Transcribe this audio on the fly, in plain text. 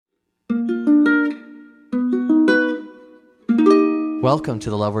Welcome to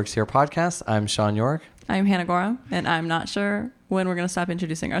the Love Works Here podcast. I'm Sean York. I'm Hannah Gora, and I'm not sure when we're going to stop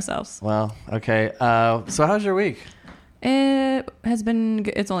introducing ourselves. Well, okay. So how's your week? It has been,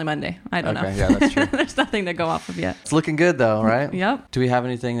 it's only Monday. I don't know. Yeah, that's true. There's nothing to go off of yet. It's looking good though, right? Yep. Do we have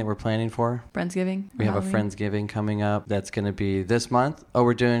anything that we're planning for? Friendsgiving. We have a Friendsgiving coming up. That's going to be this month. Oh,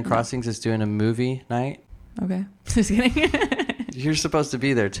 we're doing Crossings is doing a movie night. Okay. Just kidding. You're supposed to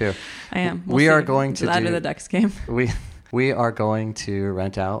be there too. I am. We are going to do the Ducks game. We are going to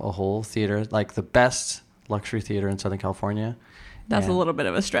rent out a whole theater, like the best luxury theater in Southern California. That's a little bit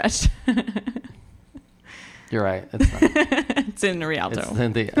of a stretch. You're right. It's not. It's in Rialto. It's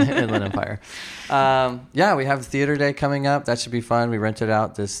in the Inland Empire. Yeah, we have theater day coming up. That should be fun. We rented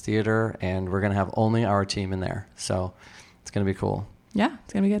out this theater, and we're going to have only our team in there. So it's going to be cool. Yeah,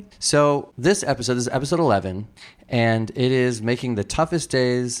 it's going to be good. So this is episode 11, and it is making the toughest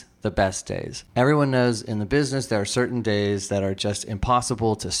days the best days. Everyone knows in the business there are certain days that are just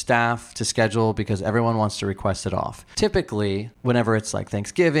impossible to staff, to schedule, because everyone wants to request it off. Typically, whenever it's like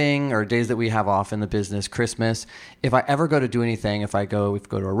Thanksgiving or days that we have off in the business, Christmas, if I ever go to do anything, if we go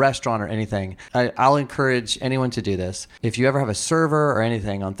to a restaurant or anything, I'll encourage anyone to do this. If you ever have a server or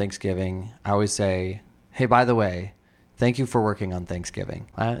anything on Thanksgiving, I always say, hey, by the way, thank you for working on Thanksgiving.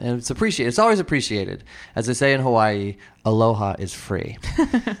 And it's appreciated. It's always appreciated. As they say in Hawaii, aloha is free.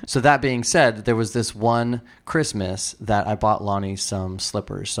 So that being said, there was this one Christmas that I bought Lonnie some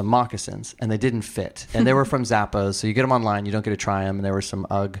slippers, some moccasins, and they didn't fit. And they were from Zappos. So you get them online, you don't get to try them. And there were some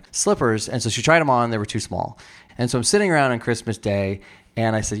UGG slippers. And so she tried them on. They were too small. And so I'm sitting around on Christmas Day,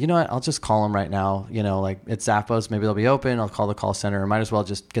 and I said, you know what, I'll just call them right now. You know, like it's Zappos, maybe they'll be open. I'll call the call center. I might as well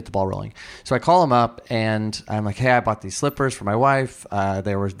just get the ball rolling. So I call them up and I'm like, hey, I bought these slippers for my wife.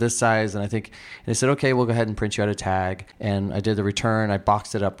 They were this size. And they said, okay, we'll go ahead and print you out a tag. And I did the return. I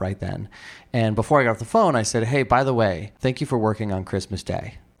boxed it up right then. And before I got off the phone, I said, hey, by the way, thank you for working on Christmas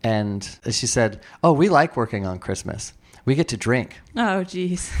Day. And she said, oh, we like working on Christmas. We get to drink. Oh,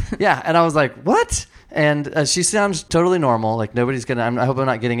 geez. Yeah. And I was like, what? And she sounds totally normal. Like nobody's going to, I hope I'm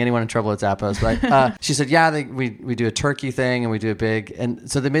not getting anyone in trouble at Zappos. But she said, yeah, we do a turkey thing and we do a big,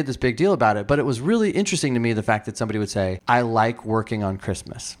 and so they made this big deal about it. But it was really interesting to me, the fact that somebody would say, I like working on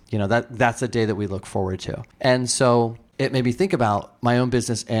Christmas. You know, that's a day that we look forward to. And so it made me think about my own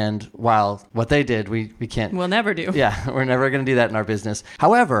business, and while what they did, we can't. We'll never do. Yeah, we're never going to do that in our business.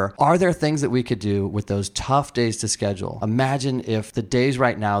 However, are there things that we could do with those tough days to schedule? Imagine if the days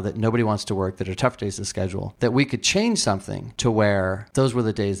right now that nobody wants to work, that are tough days to schedule, that we could change something to where those were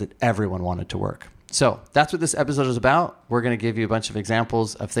the days that everyone wanted to work. So that's what this episode is about. We're going to give you a bunch of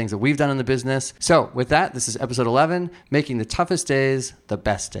examples of things that we've done in the business. So with that, this is episode 11, making the toughest days the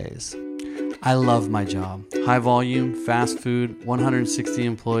best days. I love my job. High volume, fast food, 160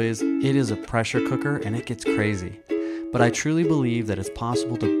 employees. It is a pressure cooker and it gets crazy. But I truly believe that it's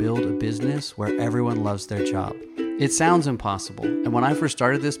possible to build a business where everyone loves their job. It sounds impossible. And when I first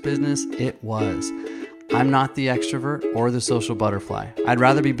started this business, it was. I'm not the extrovert or the social butterfly. I'd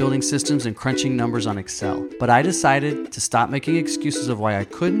rather be building systems and crunching numbers on Excel. But I decided to stop making excuses of why I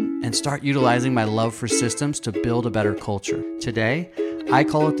couldn't and start utilizing my love for systems to build a better culture. Today, I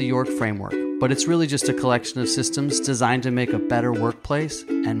call it the York Framework, but it's really just a collection of systems designed to make a better workplace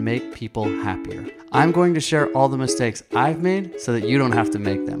and make people happier. I'm going to share all the mistakes I've made so that you don't have to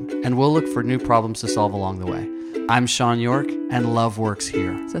make them, and we'll look for new problems to solve along the way. I'm Sean York, and Love Works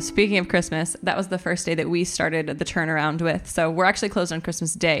Here. So speaking of Christmas, that was the first day that we started the turnaround with. So we're actually closed on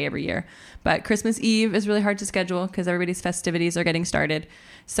Christmas Day every year. But Christmas Eve is really hard to schedule because everybody's festivities are getting started.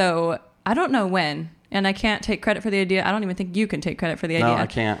 So I don't know when, and I can't take credit for the idea. I don't even think you can take credit for the idea. No, I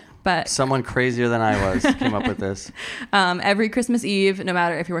can't. But someone crazier than I was came up with this. Every Christmas Eve, no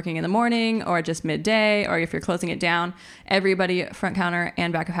matter if you're working in the morning or just midday or if you're closing it down, everybody front counter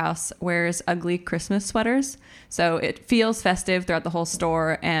and back of house wears ugly Christmas sweaters. So it feels festive throughout the whole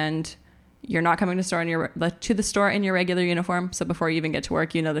store, and you're not coming to the store in your regular uniform. So before you even get to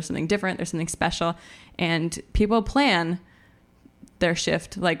work, you know there's something different, there's something special, and people plan their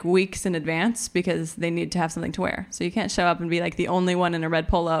shift like weeks in advance because they need to have something to wear. So you can't show up and be like the only one in a red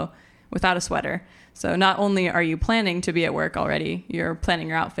polo without a sweater. So not only are you planning to be at work already, you're planning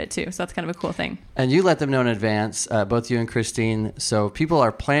your outfit too. So that's kind of a cool thing. And you let them know in advance, both you and Christine. So people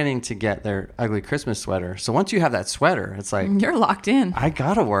are planning to get their ugly Christmas sweater. So once you have that sweater, it's like, you're locked in. I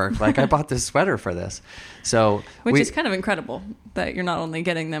gotta work. Like I bought this sweater for this. So which is kind of incredible that you're not only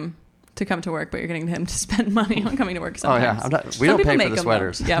getting them to come to work, but you're getting them to spend money on coming to work sometimes. Oh yeah, we don't pay for the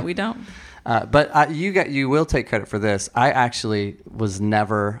sweaters. Yeah, we don't. But you will take credit for this. I actually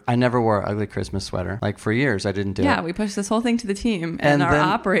I never wore an ugly Christmas sweater. Like for years, I didn't do it. Yeah, we pushed this whole thing to the team, and our then-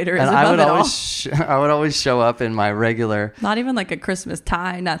 operator is and above it all. I would always show up in my regular. Not even like a Christmas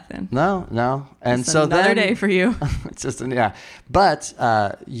tie, nothing. No. And Just so another then day for you. it's just yeah. But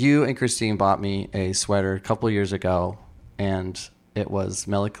you and Christine bought me a sweater a couple years ago, and it was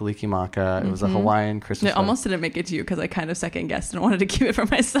Mele Kalikimaka. It was a Hawaiian Christmas It sweater. almost didn't make it to you because I kind of second guessed and wanted to keep it for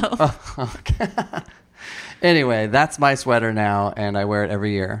myself. Okay. Anyway, that's my sweater now, and I wear it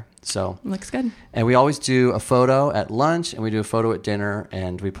every year. So, Looks good. and we always do a photo at lunch, and we do a photo at dinner,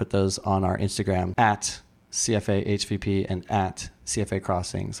 and we put those on our Instagram at CFA HVP and at CFA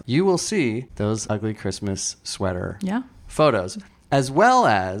Crossings. You will see those ugly Christmas sweater Yeah. photos, as well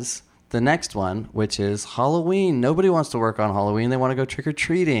as the next one, which is Halloween. Nobody wants to work on Halloween. They want to go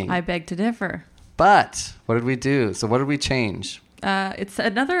trick-or-treating. I beg to differ. But what did we do? So what did we change? It's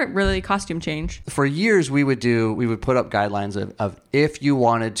another really costume change. For years, we would put up guidelines of if you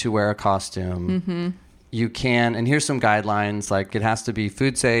wanted to wear a costume, you can. And here's some guidelines. Like it has to be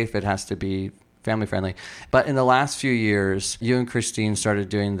food safe. It has to be family friendly. But in the last few years, you and Christine started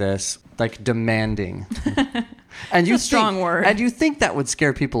doing this, like demanding. And you It's a strong word. And you think that would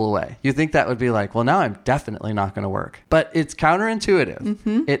scare people away. You think that would be like, well, now I'm definitely not going to work. But it's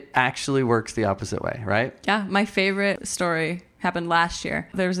counterintuitive. It actually works the opposite way, right? Yeah, my favorite story happened last year.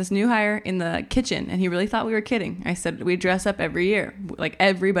 There was this new hire in the kitchen, and he really thought we were kidding. I said, we dress up every year. Like,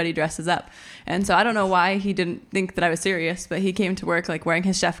 everybody dresses up. And so I don't know why he didn't think that I was serious, but he came to work, like, wearing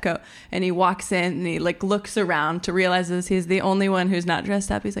his chef coat, and he walks in, and he, like, looks around to realizes he's the only one who's not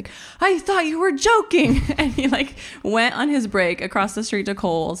dressed up. He's like, I thought you were joking. And he, like, went on his break across the street to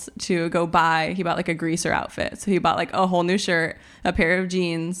Kohl's to go buy, he bought, like, a greaser outfit. So he bought, like, a whole new shirt, a pair of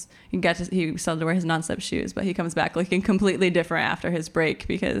jeans. He started to wear his non-slip shoes, but he comes back looking completely different after his break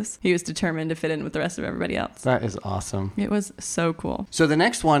because he was determined to fit in with the rest of everybody else. That is awesome. It was so cool. So the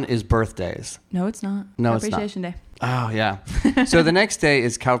next one is birthdays. No, it's not. No, it's not. Appreciation Day. Oh, yeah. So the next day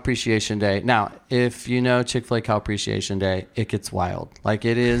is Cow Appreciation Day. Now, if you know Chick-fil-A Cow Appreciation Day, it gets wild. Like,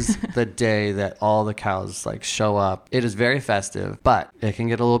 it is the day that all the cows, like, show up. It is very festive, but it can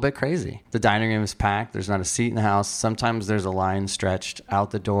get a little bit crazy. The dining room is packed. There's not a seat in the house. Sometimes there's a line stretched out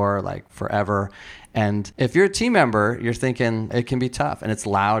the door, like, forever. And if you're a team member, you're thinking it can be tough, and it's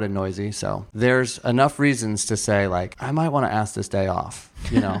loud and noisy. So there's enough reasons to say, like, I might want to ask this day off,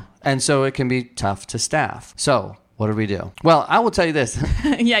 you know? And so it can be tough to staff. So what did we do? Well, I will tell you this.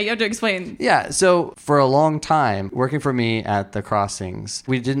 Yeah, you have to explain. Yeah. So for a long time, working for me at the Crossings,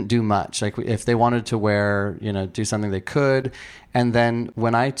 we didn't do much. Like if they wanted to wear, do something they could. And then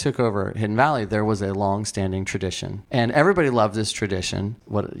when I took over Hidden Valley, there was a long-standing tradition. And everybody loved this tradition.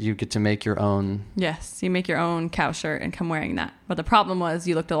 What you get to make your own. Yes, you make your own cow shirt and come wearing that. But the problem was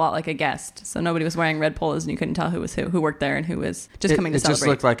you looked a lot like a guest. So nobody was wearing red polos and you couldn't tell who was who worked there and who was just coming to It celebrate. just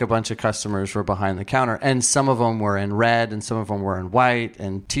looked like a bunch of customers were behind the counter. And some of them were in red and some of them were in white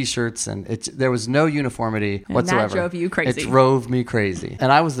and T-shirts. And there was no uniformity And whatsoever. that drove you crazy. It drove me crazy. And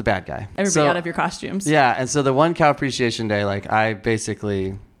I was the bad guy. Everybody out of your costumes. Yeah. And so the one Cow Appreciation Day, like I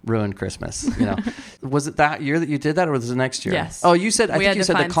basically ruined Christmas. Was it that year that you did that, or was it the next year? Yes. Oh, you said. I We think had you to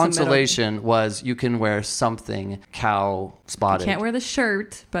said the find some middle- consolation was you can wear something cow spotted. You can't wear the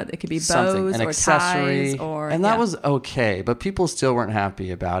shirt, but it could be Something, bows an or accessory, ties or and that was okay, but people still weren't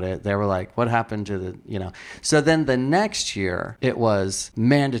happy about it. They were like, "What happened to the?" So then the next year it was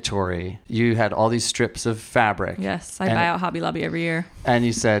mandatory. You had all these strips of fabric. Yes, I buy out Hobby Lobby every year. And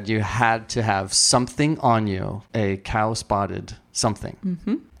you said you had to have something on you, a cow spotted something.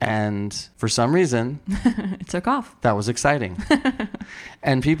 Mm-hmm. And for some reason, It took off. that was exciting.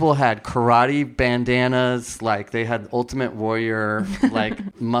 And people had karate bandanas, like they had Ultimate Warrior,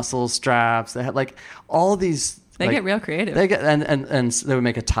 like muscle straps. They had like all these. They like, get real creative. They get and they would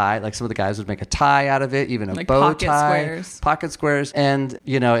make a tie. Like some of the guys would make a tie out of it, even a Like bow pocket tie, squares. pocket squares, and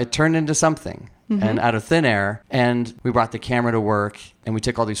it turned into something. And out of thin air, and we brought the camera to work, and we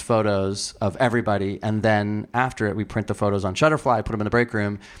took all these photos of everybody, and then after it, we print the photos on Shutterfly, put them in the break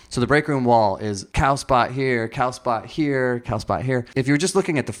room. So the break room wall is cow spot here, cow spot here, cow spot here. If you were just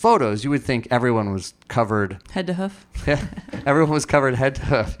looking at the photos, you would think everyone was covered. Head to hoof. Yeah, everyone was covered head to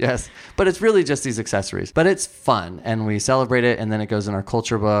hoof, yes. But it's really just these accessories. But it's fun, and we celebrate it, and then it goes in our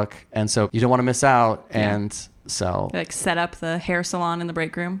culture book, and so you don't want to miss out, and so... They, like set up the hair salon in the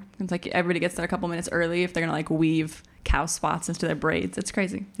break room. It's like everybody gets there a couple minutes early if they're gonna like weave cow spots into their braids. It's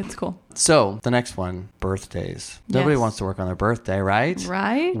crazy. It's cool. So the next one, birthdays. Nobody Yes. wants to work on their birthday, right?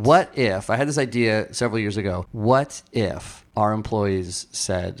 Right? What if, I had this idea several years ago, what if our employees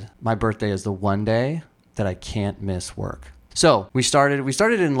said, my birthday is the one day that I can't miss work? So we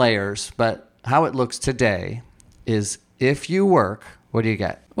started in layers, but how it looks today is if you work, what do you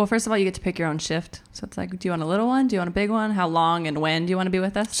get? Well, first of all, you get to pick your own shift. So it's like, do you want a little one? Do you want a big one? How long and when do you want to be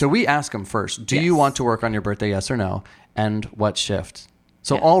with us? So we ask them first, do Yes. you want to work on your birthday, yes or no? And what shift?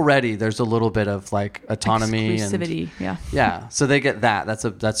 So Yeah. already there's a little bit of like autonomy Exclusivity, and yeah. so they get that.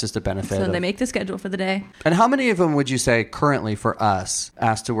 That's just a benefit. So of- they make the schedule for the day. And how many of them would you say currently for us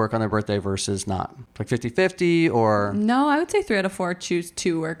asked to work on their birthday versus not? Like 50-50 or? No, I would say 3 out of 4 choose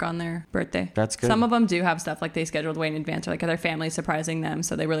to work on their birthday. That's good. Some of them do have stuff like they scheduled way in advance, or like their family surprising them,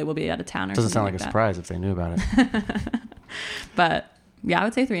 so they really will be out of town. Or Doesn't sound something like a that. surprise if they knew about it. But yeah, I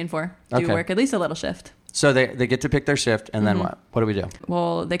would say 3 and 4 do Okay. work at least a little shift. So they get to pick their shift, and then Mm-hmm. what? What do we do?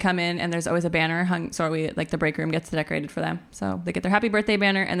 Well, they come in and there's always a banner hung. So we like the break room gets decorated for them. So they get their happy birthday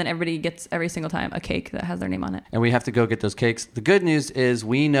banner, and then everybody gets every single time a cake that has their name on it. And we have to go get those cakes. The good news is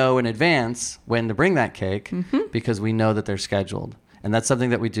we know in advance when to bring that cake because we know that they're scheduled. And that's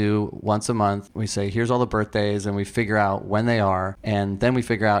something that we do once a month. We say, here's all the birthdays, and we figure out when they are, and then we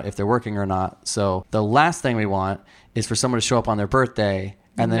figure out if they're working or not. So the last thing we want is for someone to show up on their birthday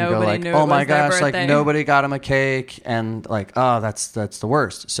and then Nobody go like, knew oh it my was their gosh, like birthday. nobody got him a cake, and like, oh, that's the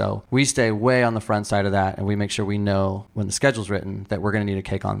worst. So we stay way on the front side of that, and we make sure we know when the schedule's written that we're going to need a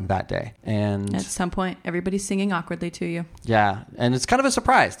cake on that day. And At some point, everybody's singing awkwardly to you. yeah, and it's kind of a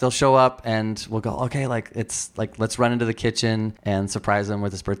surprise. They'll show up and we'll go, okay, like it's like let's run into the kitchen and surprise them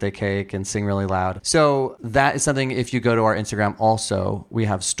with this birthday cake and sing really loud. So that is something. If you go to our Instagram, also we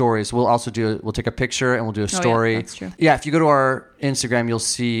have stories. We'll take a picture and we'll do a story. that's true. Yeah, if you go to our Instagram, you'll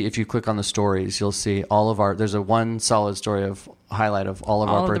see, if you click on the stories, you'll see all of our. There's a one solid story of highlight of all of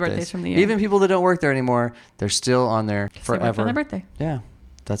All our of the birthdays. birthdays from the year. Even people that don't work there anymore, they're still on there They work forever. on their birthday. Yeah,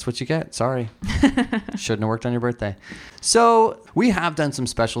 that's what you get. Sorry. Shouldn't have worked on your birthday. So we have done some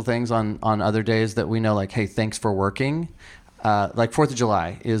special things on other days that we know, like, hey, thanks for working. Like 4th of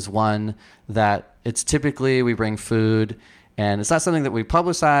July is one that it's typically we bring food, and it's not something that we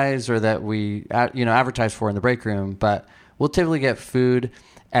publicize or that we advertise for in the break room, but we'll typically get food,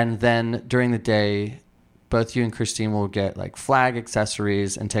 and then during the day, both you and Christine will get like flag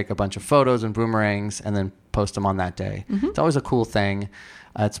accessories and take a bunch of photos and boomerangs and then post them on that day. It's always a cool thing.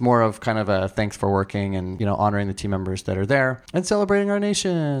 It's more of kind of a thanks for working and, honoring the team members that are there and celebrating our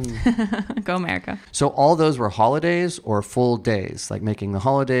nation. Go America. So all those were holidays or full days, like making the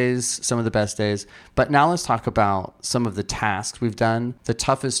holidays some of the best days. But now let's talk about some of the tasks we've done, the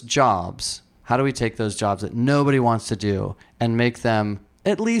toughest jobs. How do we take those jobs that nobody wants to do and make them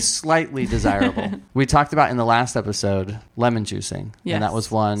at least slightly desirable? We talked about in the last episode, lemon juicing. Yes. And that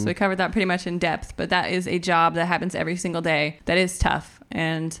was one. So we covered that pretty much in depth, but that is a job that happens every single day that is tough.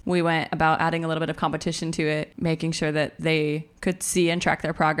 And we went about adding a little bit of competition to it, making sure that they could see and track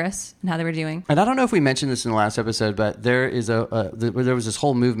their progress and how they were doing. And I don't know if we mentioned this in the last episode, but there is there was this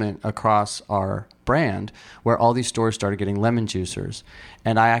whole movement across our brand where all these stores started getting lemon juicers.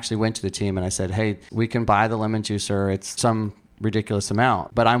 And I actually went to the team and I said, hey, we can buy the lemon juicer. It's some ridiculous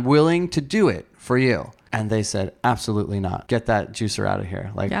amount, but I'm willing to do it for you. And they said, absolutely not. Get that juicer out of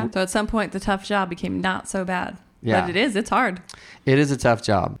here. Like, Yeah. So at some point, the tough job became not so bad. Yeah. But it's hard. it is a tough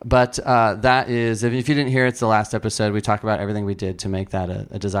job. But that is, if you didn't hear, it's the last episode. We talk about everything we did to make that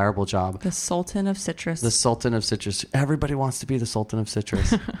a desirable job. The Sultan of Citrus. The Sultan of Citrus. Everybody wants to be the Sultan of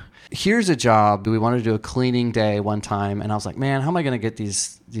Citrus. Here's a job. We wanted to do a cleaning day one time, and I was like, man, how am I going to get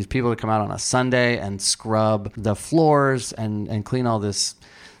these people to come out on a Sunday and scrub the floors and clean all this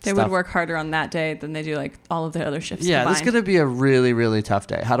They stuff? would work harder on that day than they do like all of the other shifts. Yeah, this is combined. going to be a really, really tough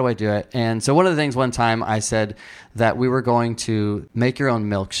day. How do I do it? And so one of the things one time I said that we were going to make your own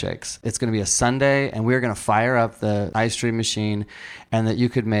milkshakes. It's going to be a Sunday, and we were going to fire up the ice cream machine, and that you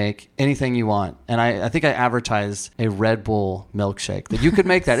could make anything you want. And I think I advertised a Red Bull milkshake, that you could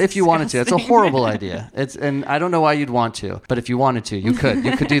make that if you wanted to. It's a horrible idea. And I don't know why you'd want to, but if you wanted to, you could.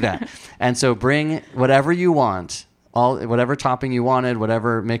 You could do that. And so bring whatever you want, whatever topping you wanted,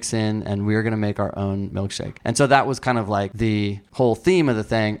 whatever mix in, and we were going to make our own milkshake. And so that was kind of like the whole theme of the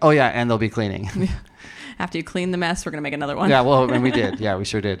thing. Oh yeah, and they'll be cleaning. After you clean the mess, we're going to make another one. Yeah, well, and we did. Yeah, we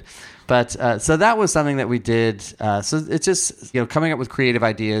sure did. But so that was something that we did. So it's just, coming up with creative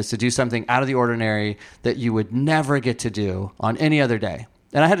ideas to do something out of the ordinary that you would never get to do on any other day.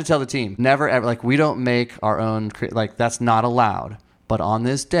 And I had to tell the team, never ever, like, we don't make our own, like, that's not allowed. But on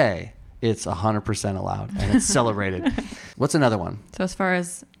this day, it's 100% allowed, and it's celebrated. What's another one? So as far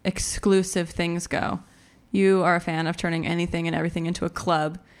as exclusive things go, you are a fan of turning anything and everything into a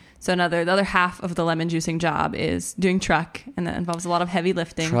club. So the other half of the lemon juicing job is doing truck, and that involves a lot of heavy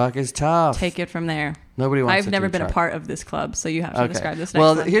lifting. Truck is tough. Take it from there. Nobody wants I've to never do been truck. a part of this club, so you have to describe this next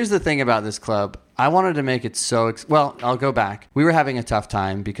Well, one. here's the thing about this club. I wanted to make it so, well, I'll go back. We were having a tough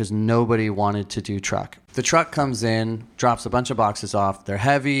time because nobody wanted to do truck. The truck comes in, drops a bunch of boxes off. They're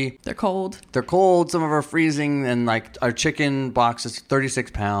heavy. They're cold. They're cold. Some of them are freezing. And like our chicken box is 36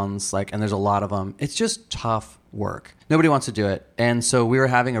 pounds. Like, and there's a lot of them. It's just tough work. Nobody wants to do it. And so we were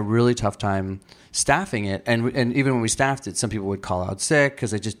having a really tough time staffing it. And even when we staffed it, some people would call out sick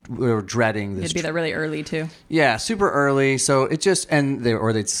because we were dreading this. It'd be there really early too. Yeah, super early. So it just,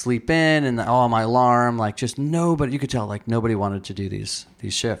 or they'd sleep in and my alarm, like just nobody, you could tell like nobody wanted to do these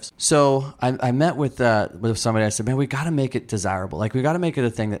shifts. So I met with somebody. I said, man, we got to make it desirable. Like we got to make it a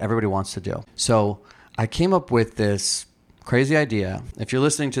thing that everybody wants to do. So I came up with this crazy idea. If you're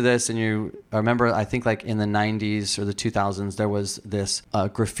listening to this and you remember, I think like in the 90s or the 2000s, there was this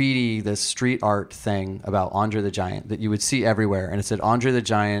graffiti, this street art thing about Andre the Giant that you would see everywhere. And it said, Andre the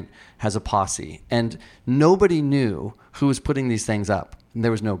Giant has a posse. And nobody knew who was putting these things up. And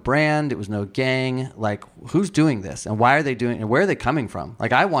there was no brand. It was no gang. Like, who's doing this? And why are they doing it? And where are they coming from?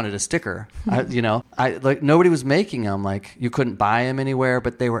 Like, I wanted a sticker. Like nobody was making them. Like, you couldn't buy them anywhere,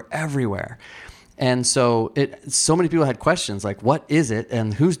 but they were everywhere. And so so many people had questions like, what is it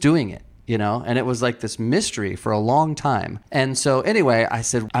and who's doing it? And it was like this mystery for a long time. And so anyway, I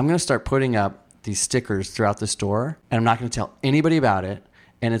said, I'm going to start putting up these stickers throughout the store and I'm not going to tell anybody about it.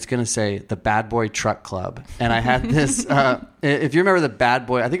 And it's going to say the Bad Boy Truck Club. And I had this, if you remember the Bad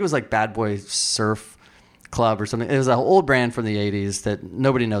Boy, I think it was like Bad Boy Surf Club or something. It was an old brand from the 80s that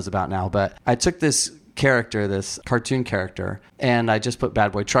nobody knows about now. But I took this cartoon character, and I just put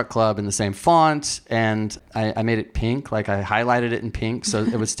Bad Boy Truck Club in the same font, and I made it pink, like I highlighted it in pink so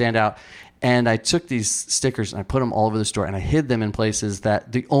it would stand out. And I took these stickers and I put them all over the store, and I hid them in places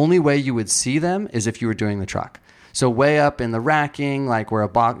that the only way you would see them is if you were doing the truck. So way up in the racking, like where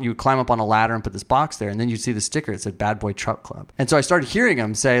you would climb up on a ladder and put this box there, and then you'd see the sticker that said Bad Boy Truck Club. And so I started hearing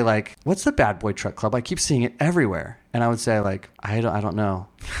them say like, what's the Bad Boy Truck Club? I keep seeing it everywhere. And I would say like, I don't know.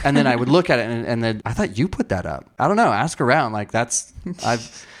 And then I would look at it and then I thought you put that up. I don't know. Ask around. Like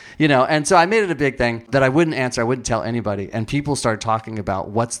and so I made it a big thing that I wouldn't answer. I wouldn't tell anybody. And people started talking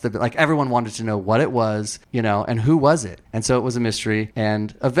about everyone wanted to know what it was, and who was it? And so it was a mystery.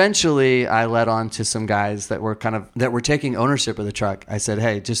 And eventually I led on to some guys that were taking ownership of the truck. I said,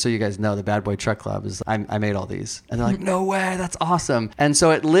 hey, just so you guys know, the Bad Boy Truck Club I made all these. And they're like, no way, that's awesome. And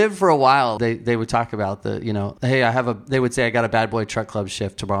so it lived for a while. They would talk about hey, they would say, I got a Bad Boy Truck Club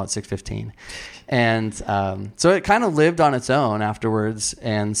shift tomorrow at 6:15. And so it kind of lived on its own afterwards.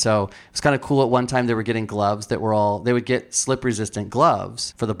 And so it was kind of cool. At one time, they were getting gloves they would get slip-resistant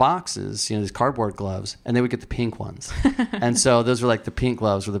gloves for the boxes, these cardboard gloves, and they would get the pink ones. And so those were like the pink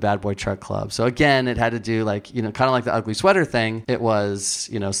gloves for the Bad Boy Truck Club. So again, it had to do kind of like the ugly sweater thing. It was,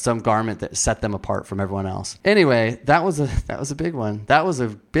 some garment that set them apart from everyone else. Anyway, that was a big one. That was a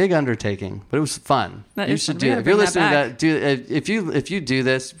big undertaking, but it was fun. You should do it. If you're listening to that, if you do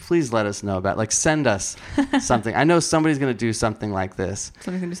this, please let us know about it. Send us something. I know somebody's going to do something like this.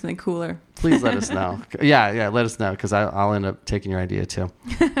 Somebody's going to do something cooler. Please let us know. Yeah, let us know because I'll end up taking your idea too.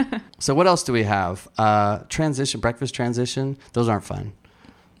 So what else do we have? Breakfast transition. Those aren't fun.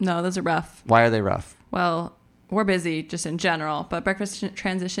 No, those are rough. Why are they rough? Well, we're busy just in general, but breakfast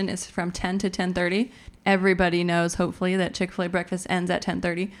transition is from 10 to 10:30. Everybody knows, hopefully, that Chick-fil-A breakfast ends at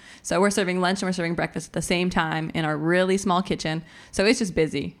 10:30. So we're serving lunch and we're serving breakfast at the same time in our really small kitchen. So it's just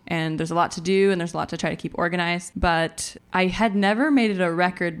busy and there's a lot to do and there's a lot to try to keep organized. But I had never made it a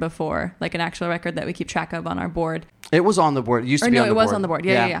record before, like an actual record that we keep track of on our board. It was on the board. It used to be on the board. No, it was on the board.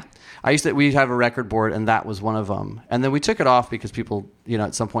 Yeah. We'd have a record board and that was one of them. And then we took it off because people,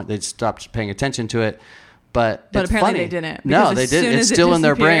 at some point they'd stopped paying attention to it. But apparently funny. They didn't. No, they didn't. It's still in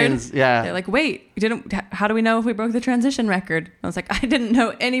their brains. Yeah. They're like, wait, how do we know if we broke the transition record? I was like, I didn't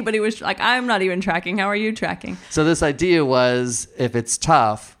know anybody was like, I'm not even tracking. How are you tracking? So this idea was, if it's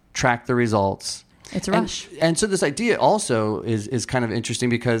tough, track the results. It's a rush. And so this idea also is kind of interesting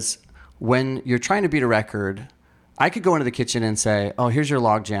because when you're trying to beat a record, I could go into the kitchen and say, oh, here's your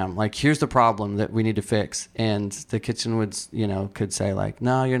log jam. Like, here's the problem that we need to fix. And the kitchen would, could say like,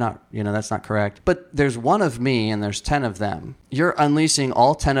 no, you're not, that's not correct. But there's one of me and there's 10 of them. You're unleashing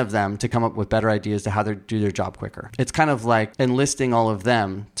all 10 of them to come up with better ideas to how they do their job quicker. It's kind of like enlisting all of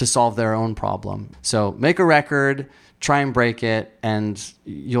them to solve their own problem. So make a record, try and break it, and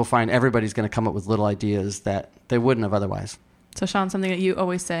you'll find everybody's going to come up with little ideas that they wouldn't have otherwise. So Sean, something that you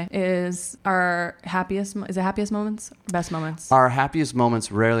always say is happiest moments, best moments? Our happiest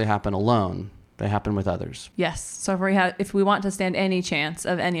moments rarely happen alone. They happen with others. Yes. So if we want to stand any chance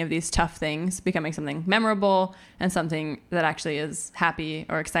of any of these tough things becoming something memorable and something that actually is happy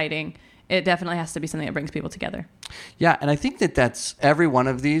or exciting, it definitely has to be something that brings people together. Yeah, and I think that that's every one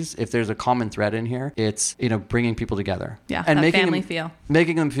of these. If there's a common thread in here, it's bringing people together. Yeah, and that family feel.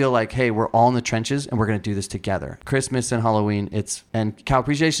 Making them feel like, hey, we're all in the trenches and we're going to do this together. Christmas and Halloween, and Cow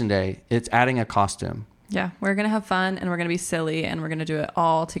Appreciation Day, it's adding a costume. Yeah, we're going to have fun and we're going to be silly and we're going to do it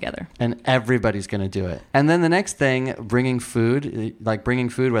all together. And everybody's going to do it. And then the next thing, bringing food,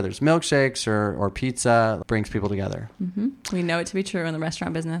 whether it's milkshakes or pizza, brings people together. Mm-hmm. We know it to be true in the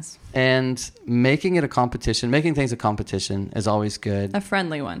restaurant business. And making it a competition, making things a competition is always good. A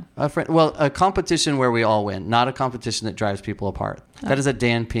friendly one. A competition where we all win, not a competition that drives people apart. That is a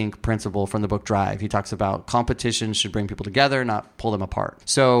Dan Pink principle from the book Drive. He talks about competition should bring people together, not pull them apart.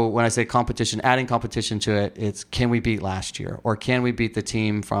 So when I say competition, adding competition to it, it's can we beat last year? Or can we beat the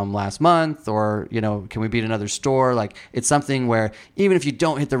team from last month? Or, can we beat another store? Like, it's something where even if you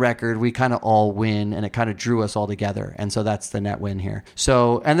don't hit the record, we kind of all win, and it kind of drew us all together. And so that's the net win here.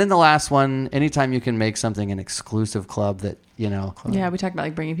 So, and then the last one, anytime you can make something an exclusive club that, Yeah, we talked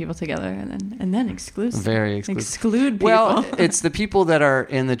about bringing people together and then exclusive. Very exclusive. Exclude people. Well, it's the people that are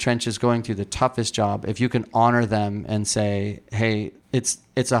in the trenches going through the toughest job. If you can honor them and say, hey,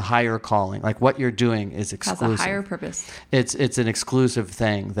 it's a higher calling. Like, what you're doing is exclusive. Has a higher purpose. It's an exclusive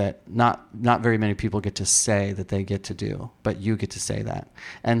thing that not very many people get to say that they get to do, but you get to say that.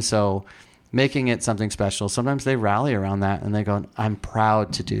 And so making it something special, sometimes they rally around that and they go, I'm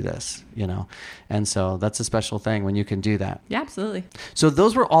proud to do this, And so that's a special thing when you can do that. Yeah, absolutely. So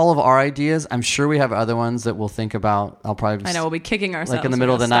those were all of our ideas. I'm sure we have other ones that we'll think about. I'll probably I know, we'll be kicking ourselves. like in the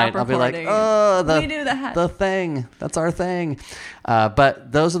middle of the night. I'll be like, oh, we do that. The thing. That's our thing.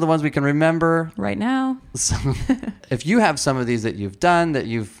 But those are the ones we can remember right now. So, if you have some of these that you've done,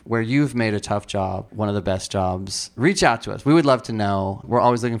 where you've made a tough job, one of the best jobs, reach out to us. We would love to know. We're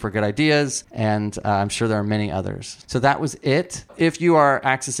always looking for good ideas, and I'm sure there are many others. So that was it. If you are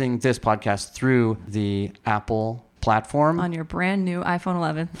accessing this podcast through the Apple platform on your brand new iPhone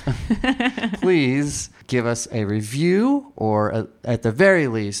 11, please give us a review or at the very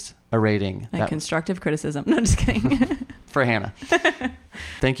least a rating. Constructive criticism. No, just kidding. For Hannah.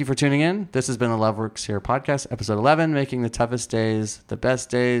 Thank you for tuning in. This has been the Love Works Here podcast, episode 11, making the toughest days the best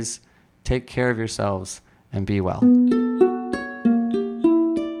days. Take care of yourselves and be well.